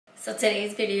So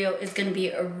today's video is going to be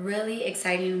a really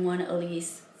exciting one, at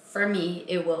least for me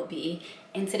it will be.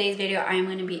 In today's video I am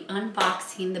going to be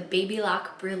unboxing the Baby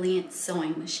Lock Brilliant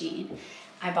sewing machine.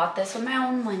 I bought this with my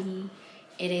own money.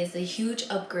 It is a huge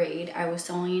upgrade. I was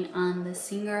sewing on the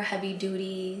Singer Heavy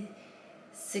Duty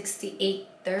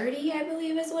 6830, I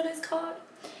believe is what it's called.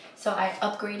 So I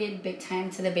upgraded big time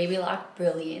to the Baby Lock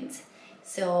Brilliant.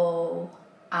 So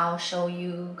I'll show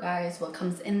you guys what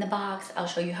comes in the box. I'll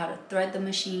show you how to thread the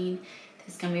machine.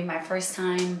 This is gonna be my first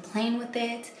time playing with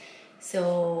it.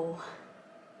 So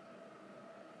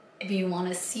if you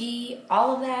wanna see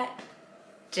all of that,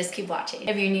 just keep watching.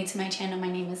 If you're new to my channel,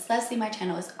 my name is Leslie. My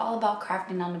channel is all about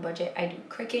crafting on a budget. I do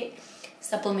Cricut,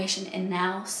 sublimation, and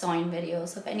now sewing videos.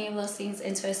 So if any of those things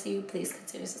interest you, please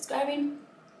consider subscribing,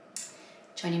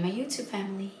 joining my YouTube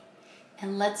family,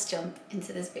 and let's jump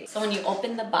into this video. So when you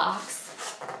open the box,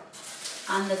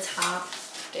 on the top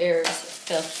there's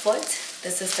the foot.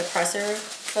 This is the presser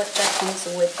foot that comes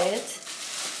with it.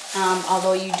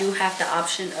 Although you do have the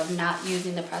option of not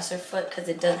using the presser foot because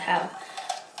it does have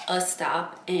a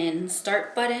stop and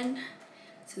start button.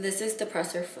 So this is the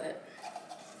presser foot.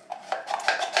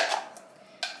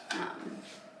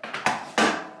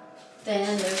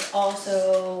 Then there's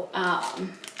also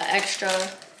an extra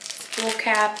spool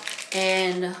cap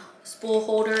and spool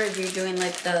holder if you're doing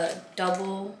like the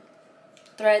double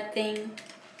thread thing.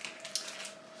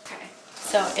 Okay,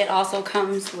 so it also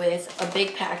comes with a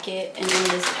big packet, and in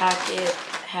this packet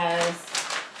has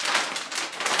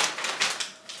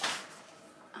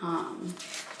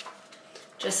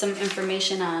just some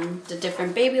information on the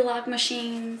different Baby Lock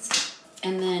machines,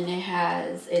 and then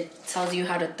it tells you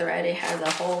how to thread. It has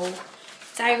a whole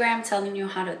diagram telling you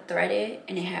how to thread it,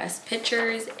 and it has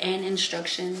pictures and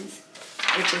instructions,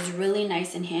 which is really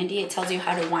nice and handy. It tells you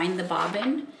how to wind the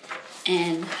bobbin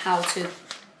and how to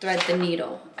thread the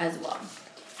needle as well.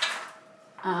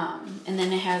 And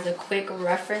then it has a quick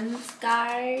reference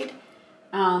guide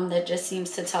that just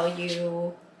seems to tell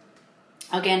you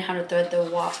again how to thread the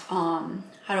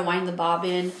how to wind the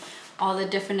bobbin, all the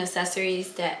different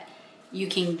accessories that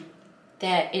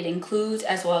it includes,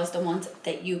 as well as the ones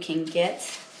that you can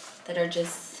get that are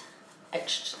just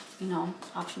extra,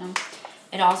 optional.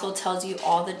 It also tells you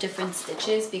all the different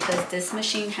stitches because this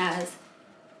machine has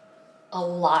a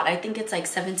lot. I think it's like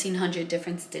 1,700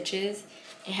 different stitches.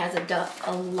 It has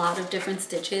a lot of different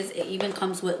stitches. It even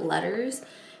comes with letters,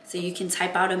 so you can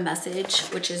type out a message,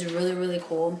 which is really, really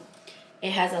cool.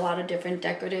 It has a lot of different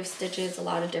decorative stitches, a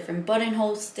lot of different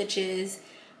buttonhole stitches,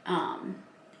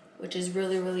 which is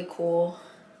really, really cool.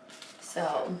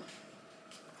 So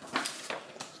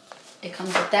it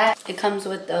comes with that.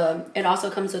 It also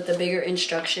comes with a bigger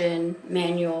instruction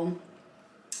manual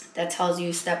that tells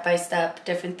you step by step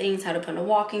different things, how to put a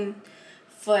walking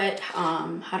foot,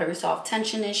 how to resolve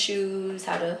tension issues,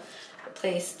 how to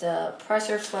replace the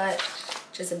presser foot.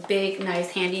 Just a big,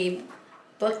 nice, handy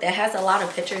book that has a lot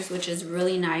of pictures, which is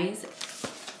really nice,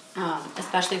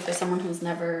 especially for someone who's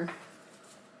never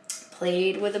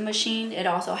played with a machine. It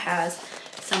also has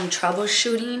some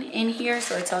troubleshooting in here,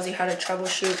 so it tells you how to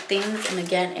troubleshoot things, and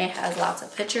again it has lots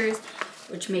of pictures,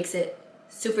 which makes it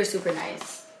super, super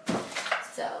nice.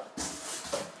 So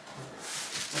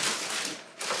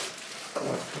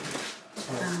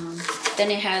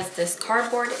then it has this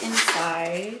cardboard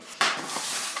inside.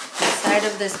 Inside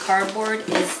of this cardboard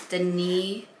is the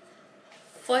knee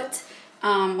foot.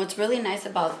 What's really nice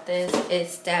about this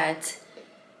is that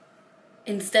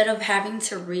instead of having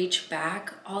to reach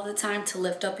back all the time to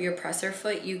lift up your presser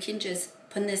foot, you can just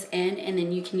put this in, and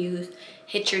then you can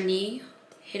hit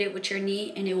it with your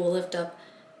knee, and it will lift up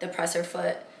the presser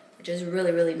foot, which is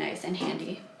really, really nice and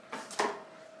handy.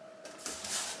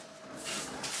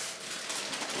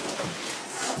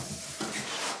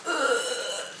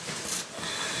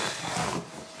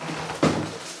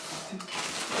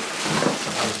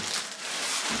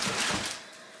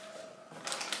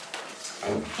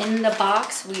 In the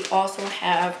box, we also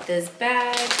have this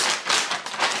bag,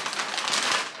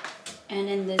 and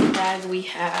in this bag we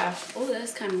have, oh,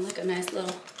 that's kind of like a nice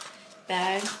little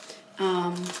bag.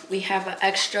 We have an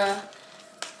extra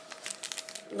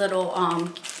little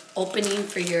opening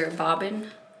for your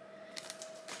bobbin.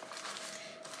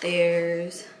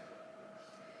 I'm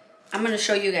going to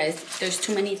show you guys, there's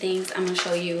too many things. I'm going to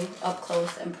show you up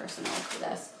close and personal because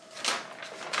that's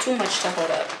too much to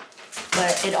hold up.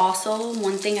 But it also,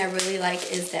 one thing I really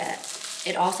like is that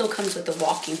it also comes with the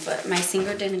walking foot. My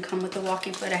Singer didn't come with the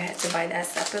walking foot. I had to buy that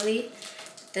separately.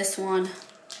 This one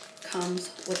comes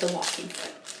with the walking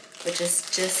foot, which is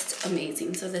just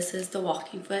amazing. So this is the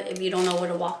walking foot. If you don't know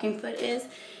what a walking foot is,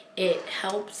 it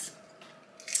helps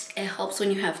It helps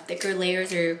when you have thicker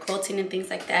layers or you're quilting and things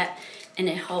like that, and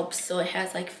it helps. So it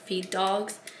has like feed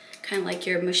dogs, kind of like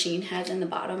your machine has in the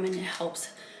bottom, and it helps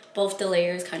both the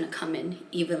layers kind of come in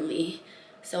evenly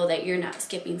so that you're not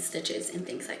skipping stitches and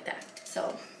things like that.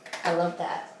 So I love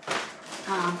that.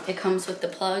 It comes with the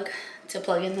plug to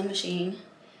plug in the machine.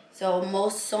 So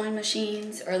most sewing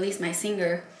machines, or at least my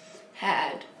Singer,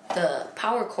 had the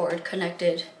power cord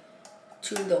connected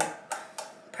to the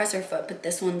presser foot, but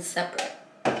this one's separate.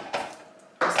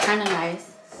 It's kind of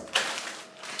nice.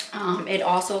 It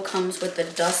also comes with the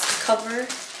dust cover.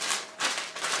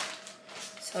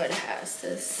 So it has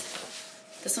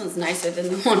this one's nicer than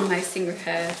the one my Singer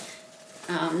had.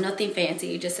 Nothing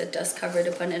fancy, just a dust cover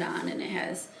to put it on, and it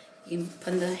has, you can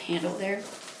put the handle there,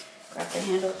 wrap the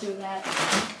handle through that.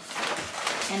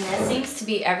 And that seems to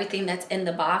be everything that's in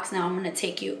the box. Now I'm gonna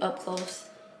take you up close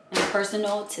and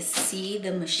personal to see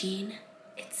the machine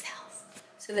itself.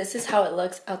 So this is how it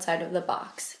looks outside of the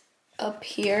box. Up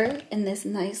here in this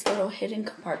nice little hidden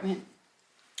compartment,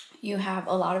 you have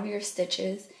a lot of your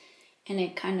stitches, and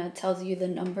it kind of tells you the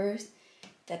numbers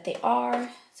that they are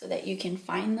so that you can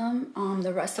find them.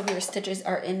 The rest of your stitches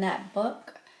are in that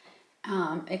book.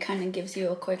 It kind of gives you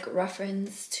a quick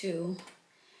reference to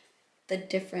the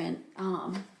different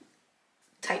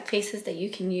typefaces that you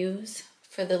can use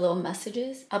for the little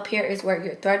messages. Up here is where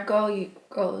your thread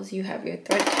goes. You have your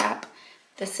thread cap.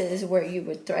 This is where you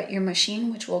would thread your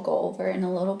machine, which we'll go over in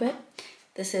a little bit.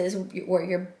 This is where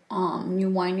you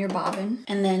wind your bobbin.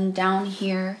 And then down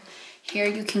here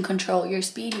you can control your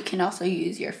speed. You can also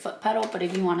use your foot pedal, but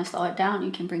if you want to slow it down,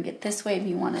 you can bring it this way. If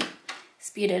you want to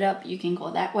speed it up, you can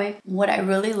go that way. What I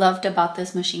really loved about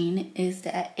this machine is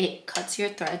that it cuts your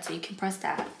thread, so you can press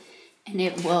that and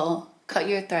it will cut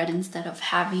your thread instead of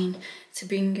having to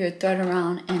bring your thread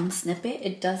around and snip it.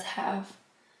 It does have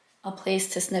a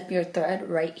place to snip your thread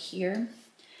right here,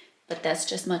 but that's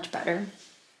just much better.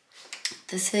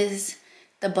 This is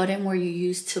the button where you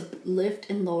use to lift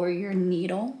and lower your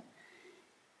needle.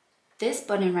 This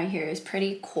button right here is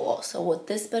pretty cool. So what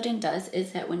this button does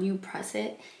is that when you press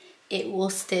it, it will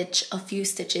stitch a few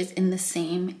stitches in the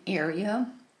same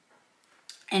area,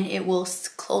 and it will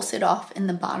close it off in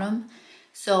the bottom.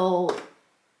 So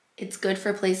it's good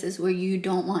for places where you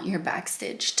don't want your back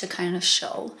stitch to kind of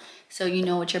show. So you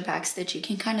know with your back stitch, you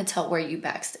can kind of tell where you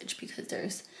back stitch because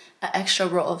there's an extra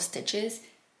row of stitches.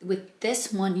 With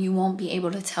this one, you won't be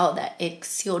able to tell that it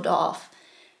sealed off,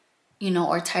 you know,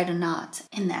 or tied a knot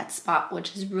in that spot,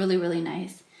 which is really, really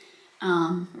nice.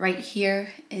 Right here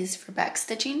is for back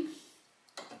stitching.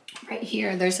 Right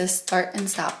here, there's a start and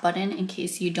stop button in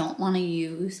case you don't want to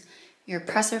use your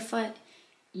presser foot.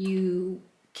 You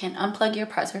can unplug your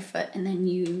presser foot and then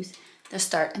use the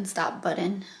start and stop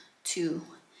button to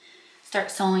start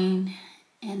sewing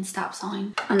and stop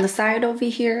sewing. On the side over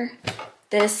here,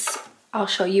 this, I'll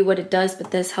show you what it does,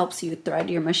 but this helps you thread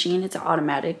your machine. It's an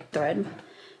automatic threader.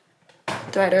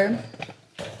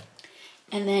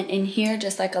 And then in here,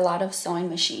 just like a lot of sewing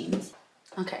machines,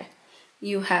 okay,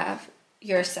 you have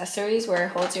your accessories, where it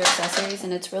holds your accessories,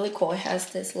 and it's really cool. It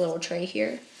has this little tray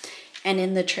here, and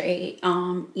in the tray,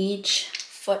 each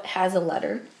foot has a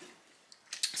letter.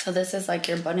 So this is like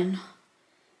your buttonhole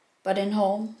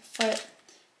foot.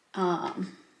 I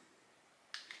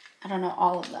don't know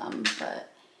all of them,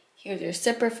 but here's your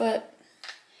zipper foot,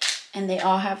 and they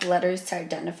all have letters to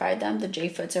identify them. The J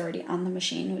foot's already on the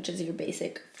machine, which is your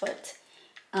basic foot.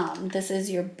 This is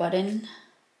your button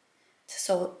to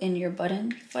sew in your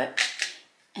button foot.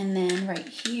 And then right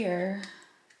here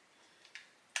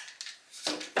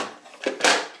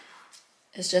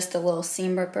is just a little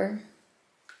seam ripper,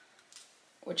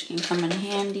 which can come in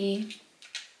handy.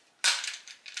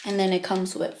 And then it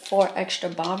comes with 4 extra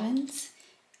bobbins.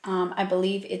 I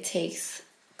believe it takes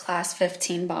class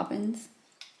 15 bobbins.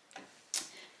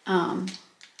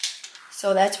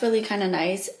 So that's really kind of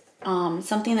nice.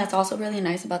 Something that's also really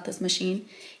nice about this machine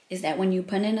is that when you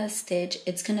put in a stitch,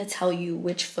 it's going to tell you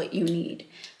which foot you need.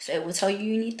 So it will tell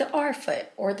you need the R foot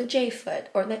or the J foot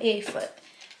or the A foot,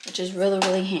 which is really,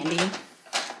 really handy.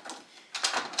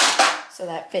 So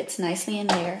that fits nicely in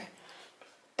there.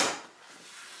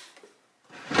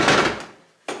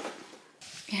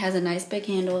 It has a nice big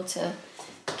handle to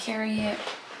carry it.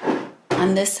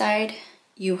 On this side,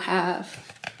 you have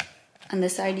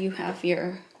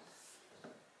your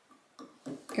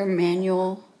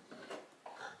manual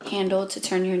handle to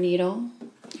turn your needle,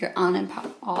 your on and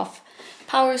off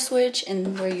power switch,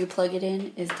 and where you plug it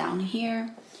in is down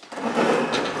here.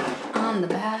 On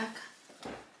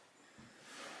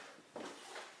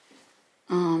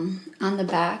the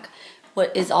back,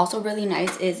 what is also really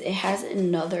nice is it has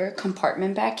another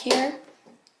compartment back here.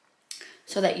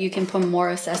 so that you can put more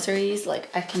accessories. Like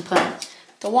I can put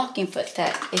the walking foot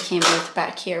that it came with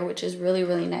back here, which is really,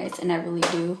 really nice, and I really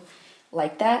do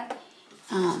like that.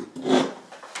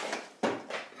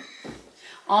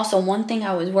 Also, one thing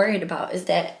I was worried about is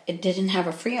that it didn't have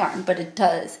a free arm, but it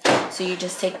does. So you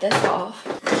just take this off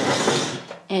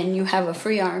and you have a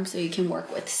free arm, so you can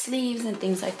work with sleeves and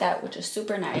things like that, which is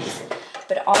super nice.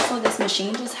 But also this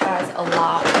machine just has a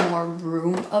lot more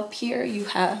room up here. You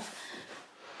have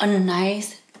a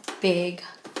nice big,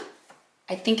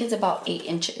 I think it's about 8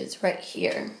 inches right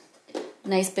here.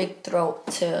 Nice big throat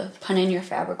to put in your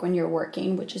fabric when you're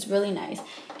working, which is really nice.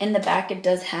 In the back, it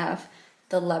does have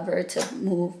the lever to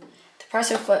move, to press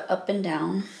your foot up and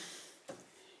down,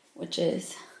 which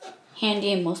is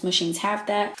handy, and most machines have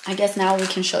that. I guess now we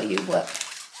can show you what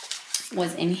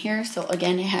was in here. So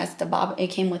again, it has the bobbin. It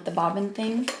came with the bobbin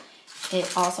thing.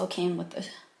 It also came with the,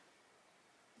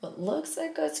 what looks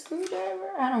like a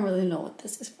screwdriver. I don't really know what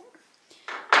this is for.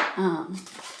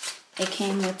 It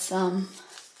came with some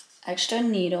extra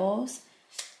needles.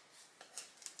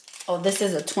 Oh, this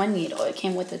is a twin needle. It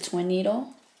came with a twin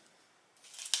needle,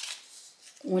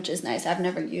 which is nice. I've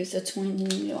never used a twin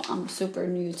needle. I'm super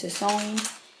new to sewing.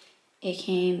 It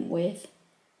came with,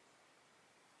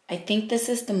 I think this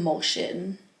is the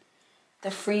motion,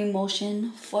 the free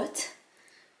motion foot,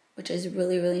 which is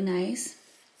really, really nice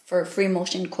for free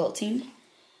motion quilting.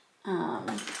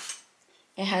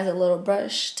 It has a little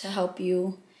brush to help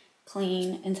you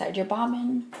clean inside your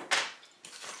bobbin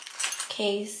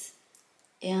case.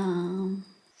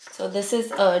 So this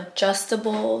is a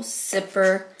adjustable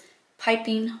zipper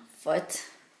piping foot.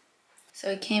 So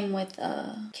it came with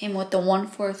the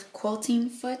 1/4 quilting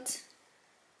foot.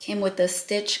 Came with a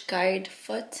stitch guide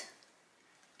foot,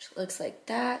 which looks like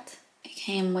that. It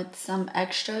came with some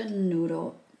extra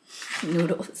noodles.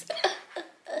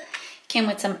 Came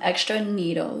with some extra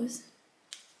needles.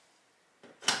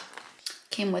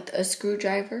 Came with a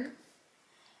screwdriver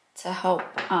to help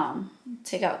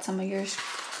take out some of your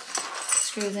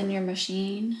screws in your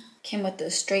machine. Came with the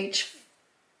straight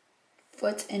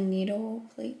foot and needle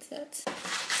plate sets.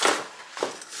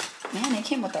 Man, it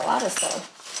came with a lot of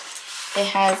stuff. It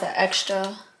has an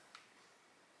extra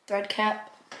thread cap.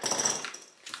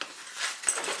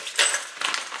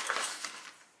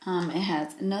 It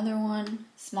has another one,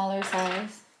 smaller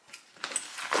size.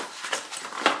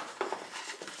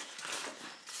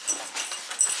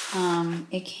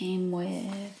 It came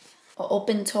with an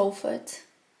open toe foot,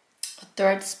 a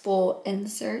thread spool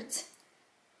insert,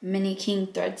 mini king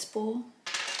thread spool,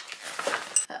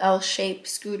 an L-shaped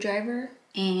screwdriver,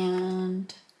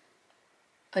 and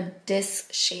a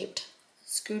disc-shaped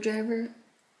screwdriver,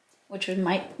 which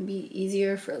might be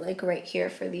easier for like right here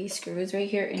for these screws right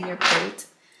here in your plate.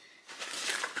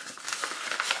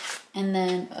 And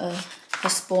then a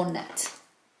spool net.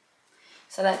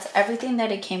 So that's everything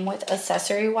that it came with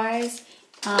accessory-wise.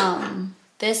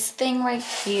 This thing right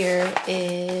here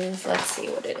is, let's see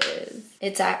what it is.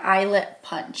 It's an eyelet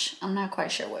punch. I'm not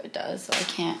quite sure what it does, so I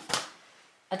can't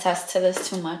attest to this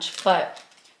too much, but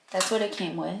that's what it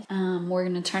came with. We're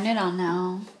gonna turn it on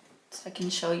now so I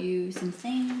can show you some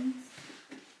things.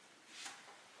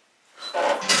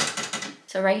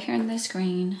 So right here on the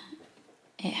screen,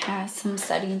 it has some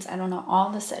settings. I don't know all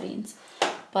the settings,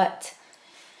 but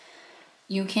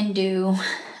you can do,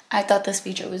 I thought this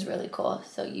feature was really cool.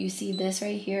 So you see this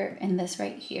right here and this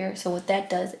right here. So what that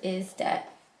does is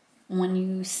that when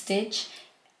you stitch,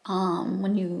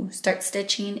 when you start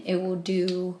stitching, it will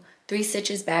do 3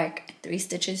 stitches back, 3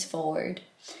 stitches forward.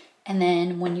 And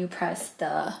then when you press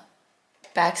the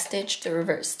back stitch, the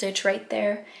reverse stitch right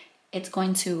there, it's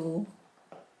going to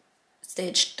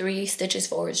stitch 3 stitches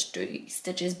forward, 3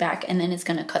 stitches back, and then it's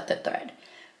going to cut the thread,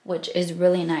 which is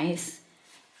really nice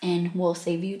and will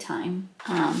save you time.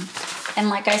 And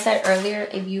like I said earlier,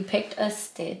 if you picked a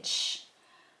stitch,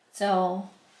 so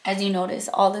as you notice,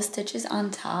 all the stitches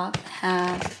on top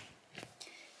have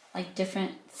like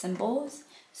different symbols.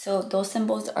 So those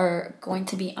symbols are going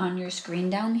to be on your screen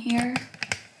down here.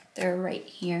 They're right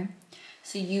here.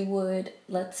 So you would,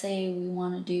 let's say we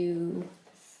want to do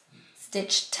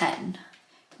stitch 10.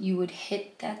 You would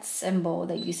hit that symbol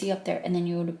that you see up there, and then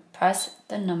you would press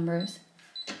the numbers,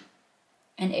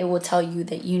 and it will tell you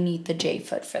that you need the J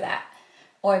foot for that.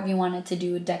 Or if you wanted to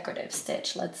do a decorative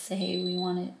stitch, let's say we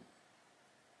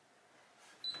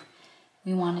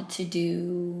wanted to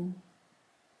do,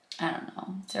 I don't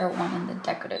know, 0-1 in the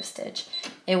decorative stitch.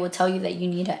 It will tell you that you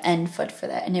need an end foot for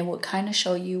that, and it will kind of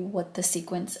show you what the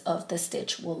sequence of the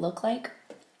stitch will look like.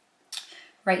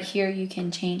 Right here you can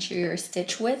change your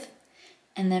stitch width,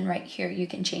 and then right here you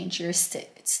can change your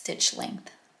stitch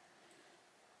length.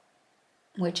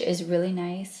 which is really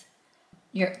nice.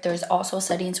 There's also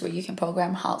settings where you can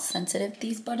program how sensitive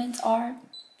these buttons are,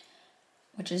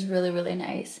 which is really, really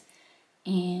nice.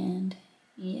 And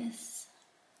yes,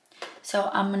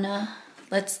 so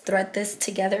let's thread this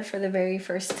together for the very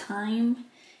first time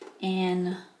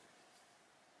and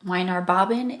wind our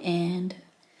bobbin and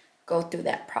go through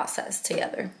that process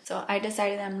together. So I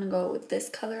decided I'm gonna go with this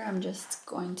color. I'm just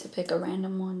going to pick a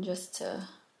random one just to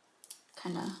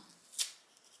kind of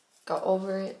go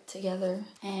over it together.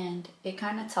 And it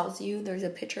kind of tells you, there's a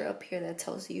picture up here that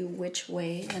tells you which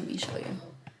way, let me show you.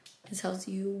 It tells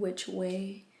you which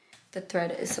way the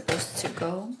thread is supposed to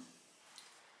go,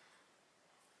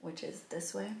 which is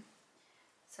this way.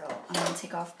 So I'm gonna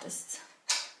take off this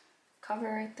cover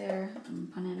right there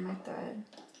and put in my thread.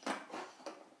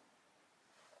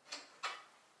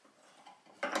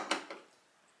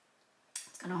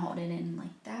 It's gonna hold it in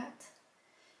like that.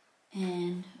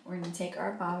 And we're gonna take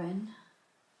our bobbin.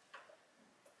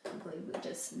 I believe we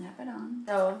just snap it on.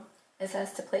 So it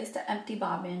says to place the empty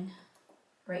bobbin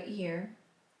right here.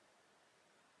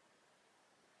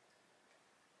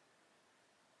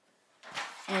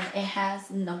 And it has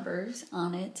numbers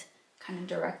on it, kind of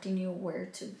directing you where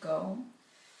to go.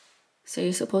 So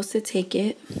you're supposed to take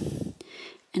it,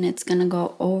 and it's gonna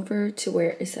go over to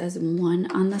where it says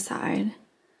 1 on the side.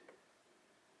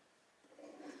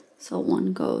 So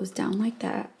 1 goes down like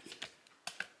that,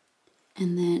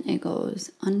 and then it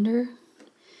goes under,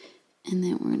 and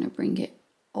then we're gonna bring it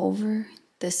over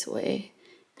this way,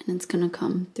 and it's gonna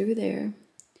come through there,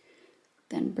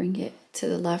 then bring it to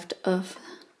the left of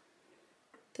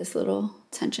this little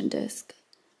tension disc.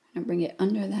 I'm gonna bring it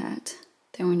under that,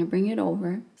 then we're gonna bring it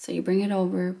over. So you bring it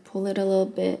over, pull it a little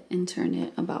bit, and turn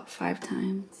it about 5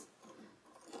 times.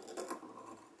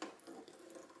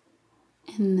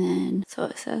 And then, so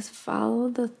it says follow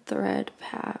the thread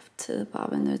path to the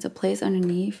bobbin. There's a place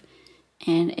underneath,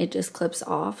 and it just clips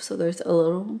off. So there's a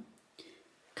little,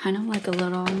 kind of like a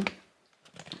little,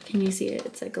 can you see it?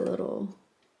 It's like a little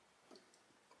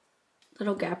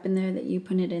gap in there that you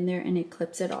put it in there, and it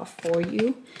clips it off for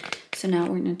you. So now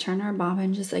we're gonna turn our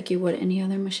bobbin just like you would any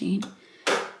other machine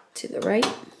to the right.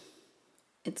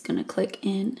 It's gonna click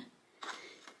in,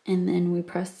 and then we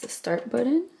press the start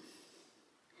button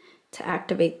to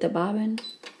activate the bobbin.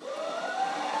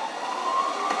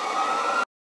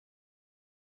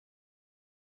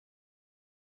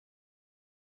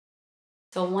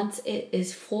 So once it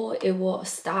is full, it will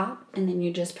stop, and then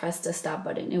you just press the stop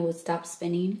button. It will stop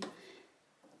spinning.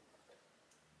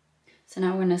 So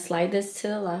now we're gonna slide this to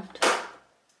the left.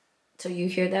 So you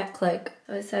hear that click.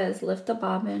 So it says lift the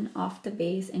bobbin off the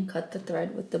base and cut the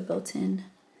thread with the built-in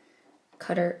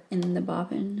cutter in the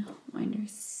bobbin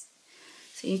winders.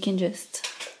 So you can just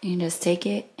take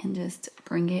it and just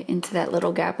bring it into that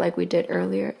little gap like we did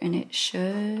earlier, and it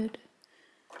should,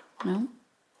 no?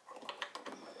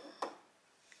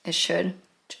 It should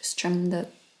just trim the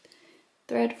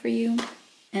thread for you.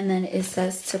 And then it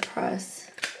says to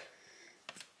press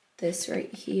this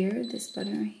right here, this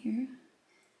button right here.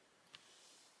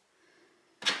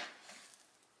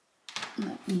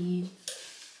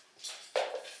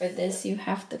 For this you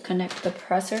have to connect the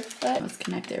presser foot. Let's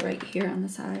connect it right here on the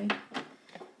side.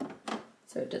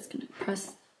 So we're just gonna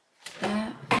press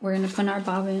that. We're gonna put our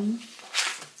bobbin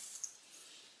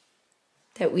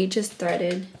that we just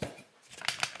threaded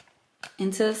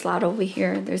into the slot over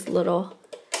here. There's a little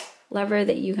lever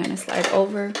that you kind of slide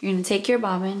over. You're gonna take your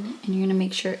bobbin and you're gonna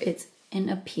make sure it's in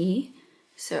a P.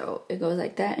 So it goes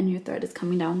like that, and your thread is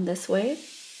coming down this way.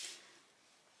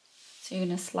 So you're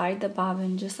gonna slide the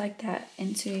bobbin just like that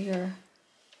into your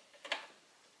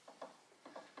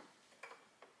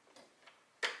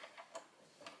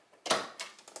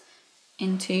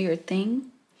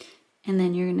thing, and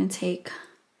then you're gonna take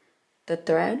the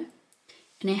thread,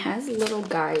 and it has little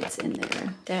guides in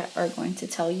there that are going to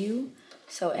tell you.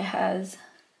 So it has,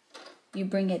 you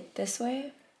bring it this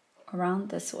way, around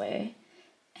this way,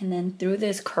 and then through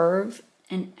this curve,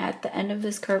 and at the end of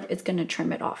this curve, it's gonna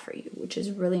trim it off for you, which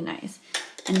is really nice.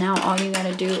 And now all you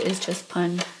gotta do is just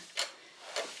put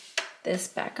this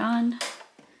back on.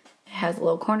 It has a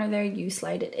little corner there, you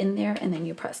slide it in there, and then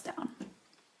you press down.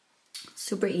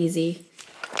 Super easy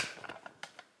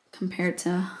compared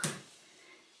to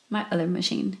my other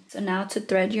machine. So now to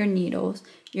thread your needles,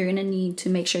 you're gonna need to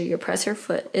make sure your presser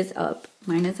foot is up.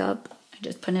 Mine is up, I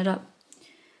just put it up.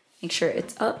 Make sure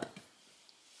it's up.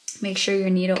 Make sure your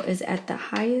needle is at the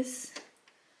highest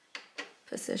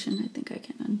position. I think I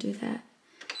can undo that.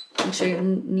 Make sure your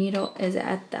needle is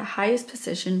at the highest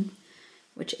position,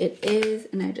 which it is,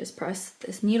 and I just press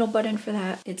this needle button for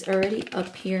that. It's already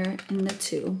up here in the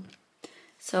 2.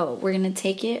 So we're gonna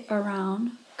take it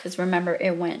around, because remember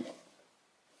it went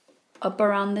up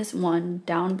around this one,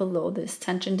 down below this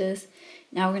tension disc.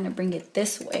 Now we're gonna bring it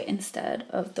this way instead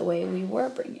of the way we were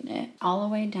bringing it. All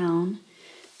the way down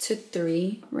to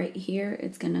 3 right here.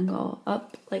 It's gonna go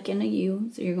up like in a U.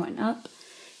 So you're going up,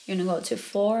 you're gonna go to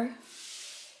 4,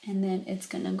 and then it's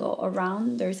gonna go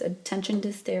around. There's a tension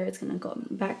disc there. It's gonna go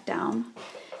back down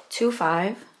to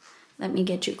 5. Let me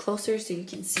get you closer so you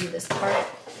can see this part.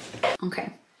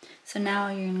 Okay, so now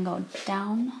you're gonna go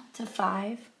down to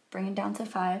 5, bring it down to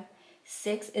 5.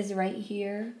 6 is right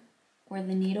here where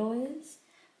the needle is.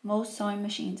 Most sewing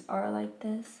machines are like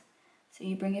this. So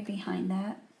you bring it behind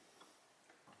that.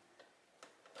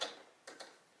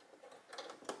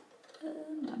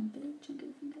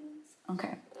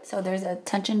 Okay, so there's a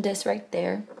tension disc right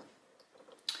there.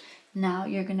 Now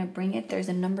you're gonna bring it, there's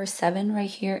a number 7 right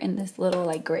here in this little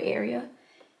like gray area.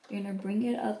 You're gonna bring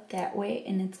it up that way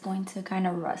and it's going to kind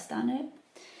of rest on it.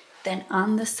 Then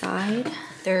on the side,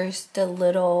 there's the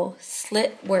little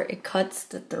slit where it cuts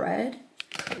the thread.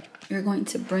 You're going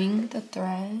to bring the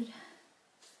thread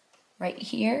right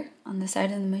here on the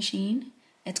side of the machine.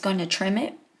 It's going to trim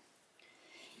it.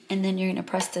 And then you're gonna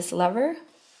press this lever.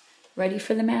 Ready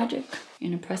for the magic?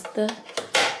 You're gonna press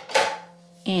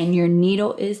and your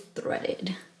needle is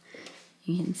threaded.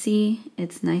 You can see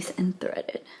it's nice and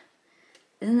threaded.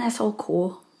 Isn't that so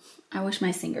cool? I wish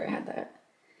my Singer had that.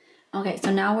 Okay,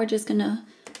 so now we're just gonna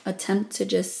attempt to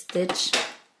just stitch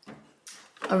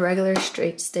a regular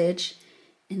straight stitch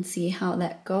and see how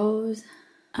that goes.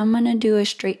 I'm gonna do a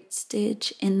straight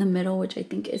stitch in the middle, which I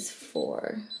think is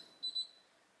 4.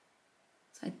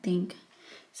 So I think,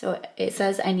 so it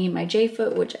says I need my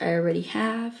J-foot, which I already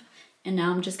have. And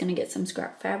now I'm just gonna get some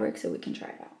scrap fabric so we can try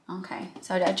it out. Okay,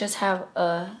 so I just have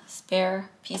a spare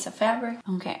piece of fabric.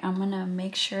 Okay, I'm gonna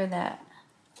make sure that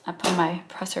I put my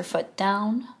presser foot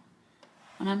down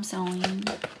when I'm sewing.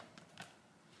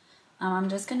 I'm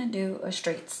just gonna do a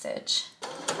straight stitch.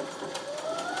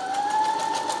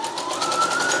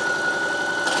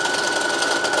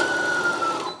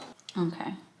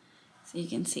 Okay, so you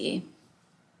can see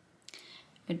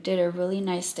it did a really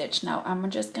nice stitch. Now I'm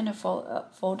just gonna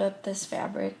fold up this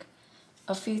fabric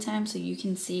a few times so you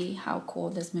can see how cool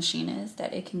this machine is,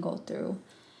 that it can go through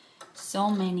so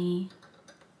many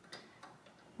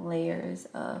layers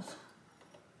of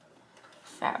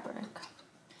fabric.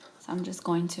 So I'm just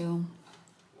going to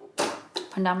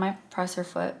put down my presser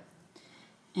foot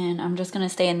and I'm just gonna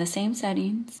stay in the same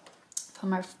settings. Put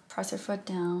my presser foot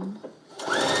down.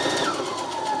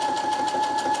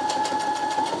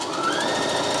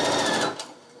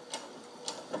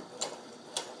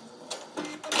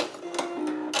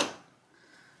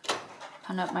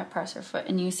 Up my presser foot,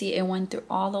 and you see it went through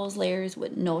all those layers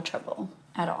with no trouble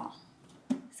at all.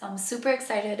 So I'm super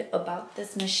excited about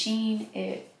this machine.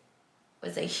 It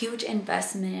was a huge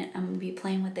investment. I'm gonna be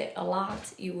playing with it a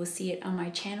lot. You will see it on my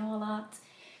channel a lot.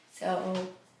 So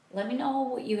let me know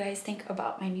what you guys think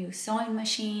about my new sewing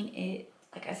machine. It,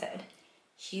 like I said,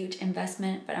 huge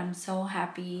investment, but I'm so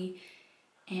happy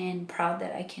and proud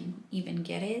that I can even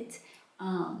get it.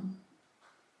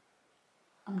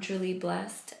 I'm truly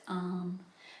blessed.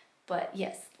 But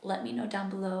yes, let me know down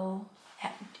below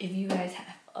if you guys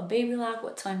have a baby lock,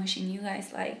 what sewing machine you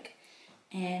guys like,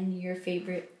 and your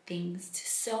favorite things to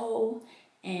sew.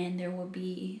 And there will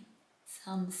be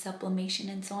some sublimation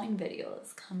and sewing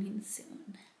videos coming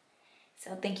soon.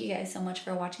 So thank you guys so much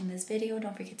for watching this video.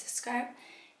 Don't forget to subscribe.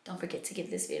 Don't forget to give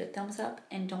this video a thumbs up.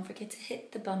 And don't forget to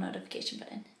hit the bell notification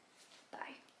button.